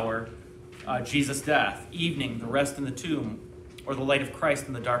 9th hour, Jesus' death. Evening, the rest in the tomb, or the light of Christ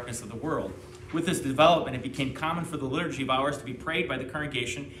in the darkness of the world. With this development, it became common for the liturgy of hours to be prayed by the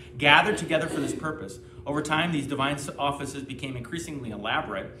congregation gathered together for this purpose. Over time, these divine offices became increasingly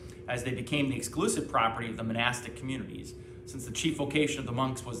elaborate as they became the exclusive property of the monastic communities, since the chief vocation of the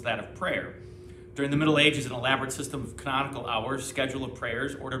monks was that of prayer. During the Middle Ages, an elaborate system of canonical hours, schedule of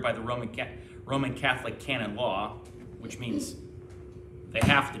prayers, ordered by the Roman Catholic canon law, which means they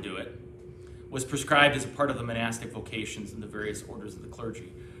have to do it, was prescribed as a part of the monastic vocations in the various orders of the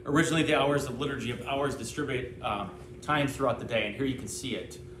clergy. Originally, the hours of liturgy of hours distribute times throughout the day, and here you can see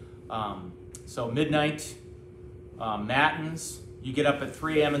it. So midnight, matins, you get up at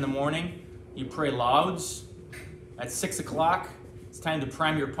 3 a.m. in the morning, you pray lauds. At 6 o'clock, it's time to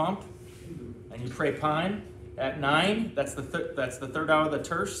prime your pump, and you pray pine. At 9, that's the 3rd hour of the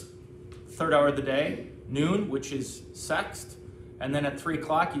terce, 3rd hour of the day. Noon, which is sext. And then at 3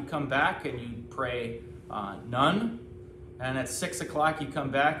 o'clock, you come back and you pray none. And at 6 o'clock, you come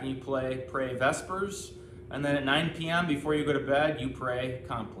back and you pray vespers. And then at 9 p.m., before you go to bed, you pray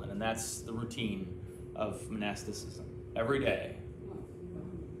compline. And that's the routine of monasticism every day.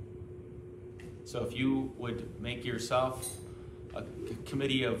 So if you would make yourself a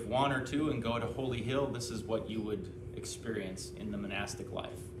committee of 1 or 2 and go to Holy Hill, this is what you would experience in the monastic life.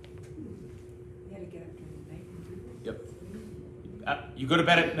 You had to get up during the night. Yep. You go to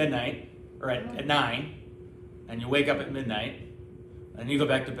bed at midnight, or at 9, and you wake up at midnight, and you go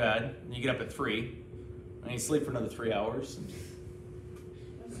back to bed, and you get up at 3, and you sleep for another 3 hours.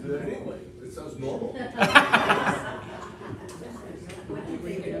 Do that anyway. It sounds normal.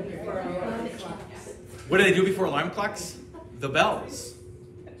 What do they do before alarm clocks? The bells.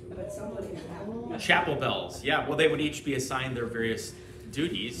 But somebody Chapel bells. Yeah, well, they would each be assigned their various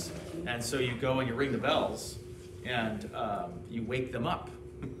duties. And so you go and you ring the bells and you wake them up.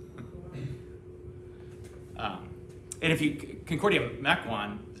 And if you, Concordia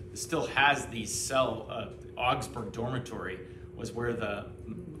Mequon still has the Augsburg dormitory was where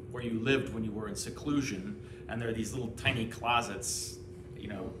you lived when you were in seclusion, and there are these little tiny closets,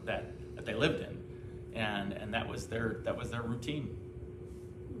 that they lived in, and that was their routine.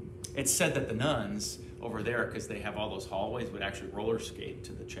 It's said that the nuns over there, because they have all those hallways, would actually roller skate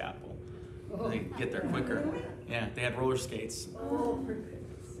to the chapel. They could get there quicker. Yeah, they had roller skates. Oh, for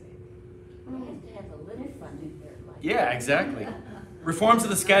goodness sake. We have to have a little fun in here. Yeah, exactly. Reforms of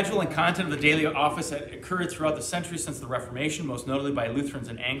the schedule and content of the daily office had occurred throughout the centuries since the Reformation, most notably by Lutherans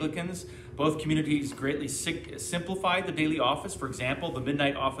and Anglicans. Both communities greatly simplified the daily office. For example, the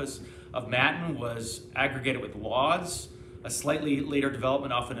midnight office of Matin was aggregated with lauds. A slightly later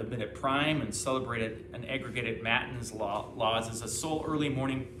development often omitted prime and celebrated and aggregated Matins lauds as a sole early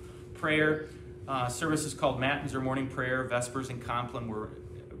morning prayer. Services called Matins or morning prayer, Vespers, and Compline were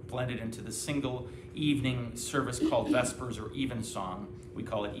blended into the single evening service called Vespers or Evensong. We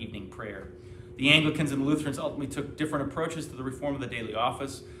call it evening prayer. The Anglicans and Lutherans ultimately took different approaches to the reform of the daily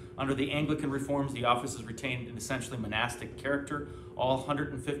office. Under the Anglican reforms, the office is retained an essentially monastic character. All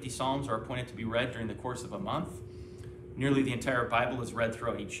 150 psalms are appointed to be read during the course of a month. Nearly the entire Bible is read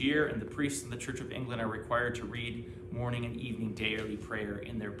throughout each year, and the priests in the Church of England are required to read morning and evening daily prayer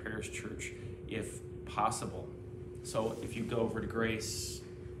in their parish church if possible. So if you go over to Grace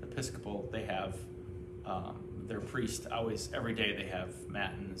Episcopal, they have their priest every day they have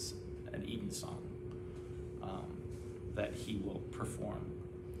matins and evensong that he will perform.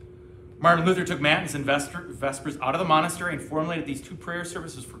 Martin Luther took matins and vespers out of the monastery and formulated these two prayer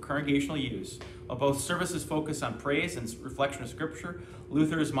services for congregational use. While both services focus on praise and reflection of Scripture,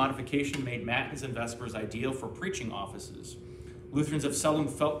 Luther's modification made matins and vespers ideal for preaching offices. Lutherans have seldom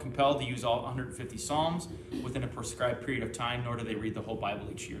felt compelled to use all 150 psalms within a prescribed period of time, nor do they read the whole Bible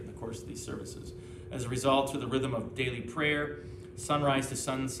each year in the course of these services. As a result, through the rhythm of daily prayer, sunrise to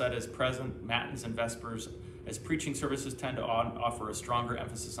sunset as present, matins and vespers as preaching services tend to offer a stronger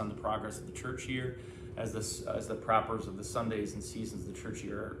emphasis on the progress of the church year, as the propers of the Sundays and seasons of the church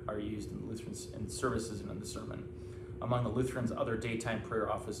year are used in Lutherans in services and in the sermon. Among the Lutherans, other daytime prayer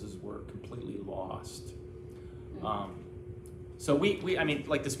offices were completely lost. So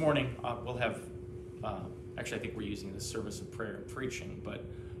like this morning, we'll have, actually I think we're using the service of prayer and preaching, but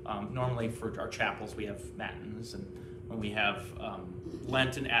normally for our chapels we have matins, and when we have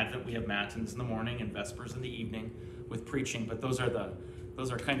Lent and Advent we have matins in the morning and Vespers in the evening with preaching, but those are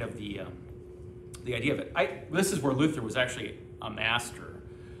kind of the idea of it. This is where Luther was actually a master.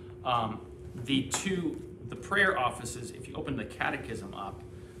 The prayer offices, if you open the catechism up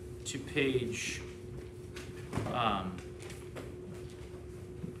to page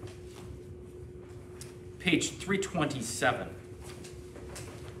page 327.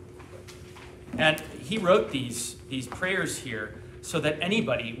 And he wrote these prayers here so that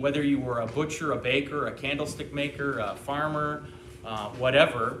anybody, whether you were a butcher, a baker, a candlestick maker, a farmer,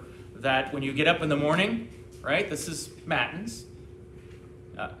 whatever, that when you get up in the morning, right, this is matins,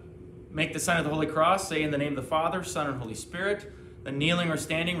 make the sign of the Holy Cross, say in the name of the Father, Son, and Holy Spirit, then kneeling or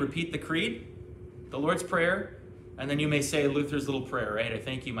standing, repeat the creed, the Lord's Prayer, and then you may say Luther's little prayer, right? I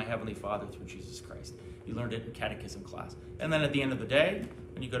thank you, my Heavenly Father, through Jesus Christ. You learned it in catechism class. And then at the end of the day,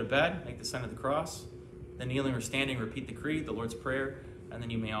 when you go to bed, make the sign of the cross, then kneeling or standing, repeat the creed, the Lord's Prayer, and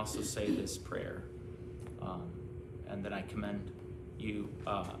then you may also say this prayer. And then I commend you,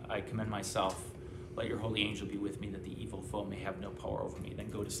 I commend myself. Let your holy angel be with me, that the evil foe may have no power over me. Then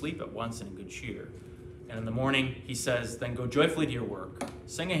go to sleep at once and in good cheer. And in the morning, he says, then go joyfully to your work.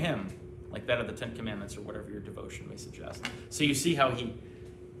 Sing a hymn, like that of the Ten Commandments or whatever your devotion may suggest. So you see how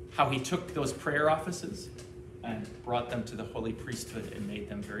he took those prayer offices and brought them to the holy priesthood and made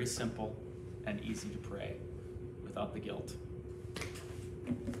them very simple and easy to pray without the guilt.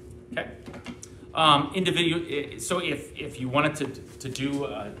 Okay. So if you wanted to do,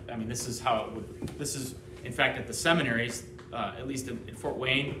 this is how it would, this is, in fact, at the seminaries, at least in Fort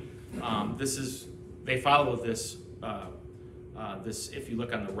Wayne, they follow this, if you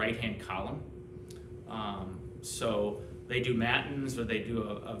look on the right-hand column. So they do matins, or they do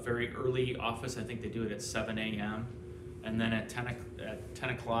a very early office. I think they do it at 7 a.m. And then at 10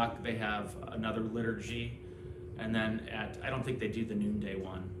 o'clock, they have another liturgy. And then I don't think they do the noonday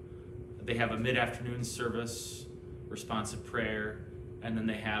one. They have a mid-afternoon service, responsive prayer, and then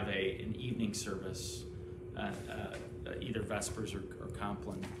they have an evening service, either Vespers or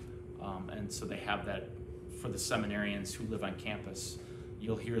Compline. And so they have that for the seminarians who live on campus,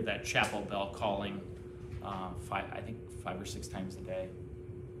 you'll hear that chapel bell calling 5 or 6 times a day.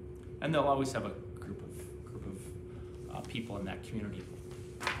 And they'll always have a group of people in that community.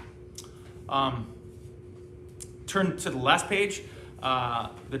 Turn to the last page.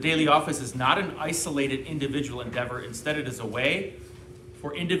 The daily office is not an isolated individual endeavor. Instead, it is a way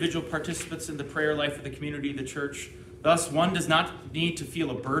for individual participants in the prayer life of the community, the church. Thus, one does not need to feel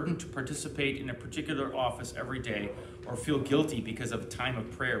a burden to participate in a particular office every day or feel guilty because a time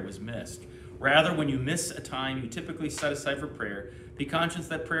of prayer was missed. Rather, when you miss a time you typically set aside for prayer, be conscious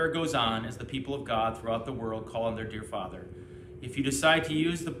that prayer goes on as the people of God throughout the world call on their dear Father. If you decide to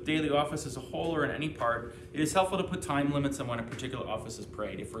use the daily office as a whole or in any part, it is helpful to put time limits on when a particular office is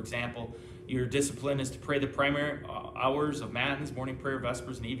prayed. If, for example, your discipline is to pray the primary hours of matins, morning prayer,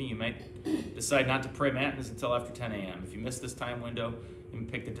 vespers, and evening, you might decide not to pray matins until after 10 a.m. If you miss this time window, you can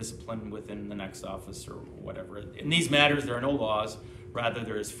pick the discipline within the next office or whatever. In these matters, there are no laws. Rather,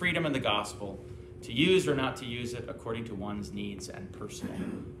 there is freedom in the gospel to use or not to use it according to one's needs and personal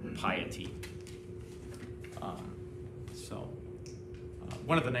piety.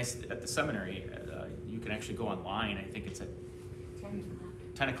 One of the nice at the seminary, you can actually go online. I think it's at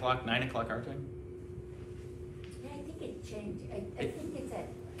 10 o'clock, 9 o'clock our time. Yeah, I think it changed. I think it's at.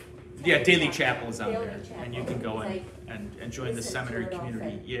 Yeah, Daily Chapel is on Daily there, Chapel. and you can go It's and join the listen to seminary it community.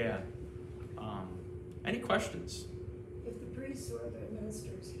 often. Yeah. Any questions? If the priests or the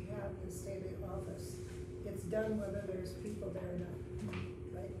ministers have this daily office, it's done whether there's people there or not,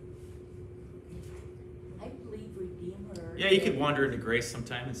 right? I believe Redeemer. Yeah, you could wander into Grace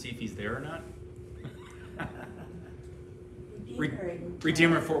sometime and see if he's there or not.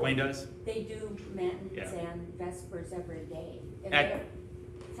 Redeemer in Fort Wayne does. They do matins Yeah. and vespers every day. And At-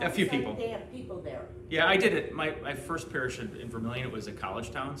 they're- a few some people. They have people there. Yeah, I did it. My first parish in Vermilion, it was a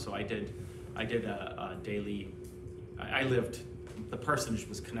college town, so I did a daily. I lived. The parsonage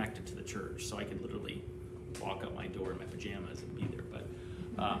was connected to the church, so I could literally walk out my door in my pajamas and be there. But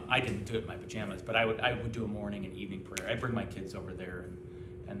I didn't do it in my pajamas. But I would do a morning and evening prayer. I'd bring my kids over there,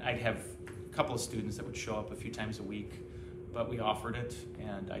 and I'd have a couple of students that would show up a few times a week. But we offered it,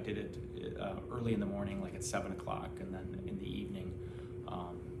 and I did it early in the morning, like at 7 o'clock, and then in the evening,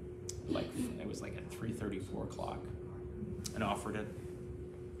 like it was like at 3:30, 4 o'clock, and offered it.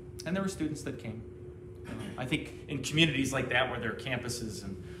 And there were students that came. I think in communities like that where there are campuses,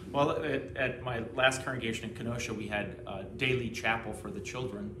 and well, at my last congregation in Kenosha, we had a daily chapel for the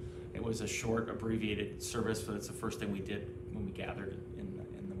children. It was a short, abbreviated service, but it's the first thing we did when we gathered in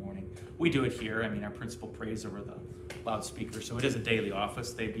the morning. We do it here. I mean, our principal prays over the loudspeaker, so it is a daily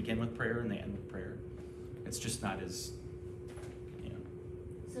office. They begin with prayer and they end with prayer. It's just not as,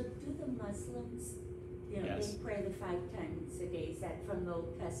 So do the Muslims, Yes. they pray the 5 times a day. Is that from the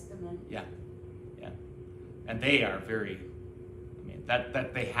Old Testament? Yeah. And they are very,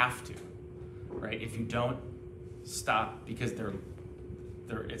 that they have to, right? If you don't stop, because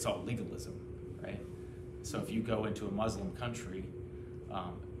it's all legalism, right? So if you go into a Muslim country,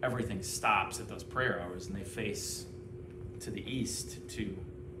 everything stops at those prayer hours, and they face to the east to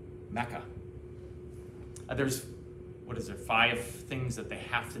Mecca. There's, 5 things that they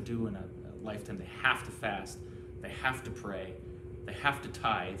have to do in a lifetime. They have to fast, they have to pray, they have to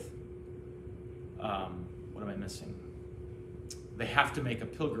tithe. What am I missing? They have to make a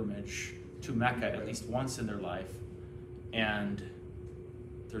pilgrimage to Mecca at least once in their life. And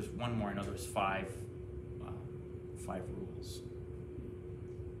there's one more. I know there's 5 rules.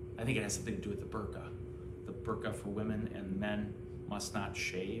 I think it has something to do with the burqa. The burqa for women and men must not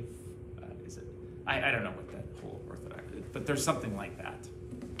shave. Is it? I don't know what that whole orthodox is, but there's something like that.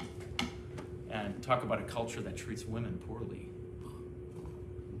 And talk about a culture that treats women poorly.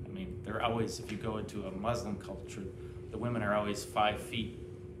 I mean, they're always, if you go into a Muslim culture, the women are always 5 feet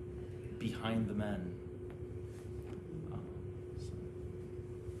behind the men.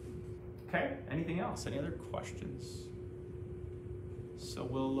 Okay, anything else? Any other questions? So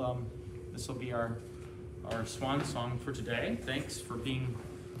this will be our swan song for today. Thanks for being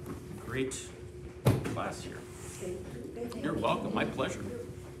a great class here. You're welcome, my pleasure.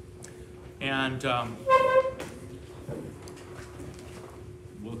 And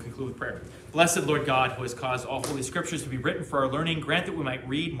we'll conclude with prayer. Blessed Lord God, who has caused all holy scriptures to be written for our learning, grant that we might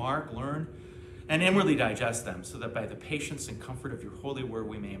read, mark, learn, and inwardly digest them, so that by the patience and comfort of your holy word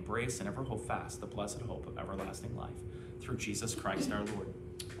we may embrace and ever hold fast the blessed hope of everlasting life. Through Jesus Christ our Lord.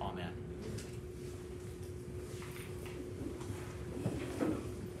 Amen.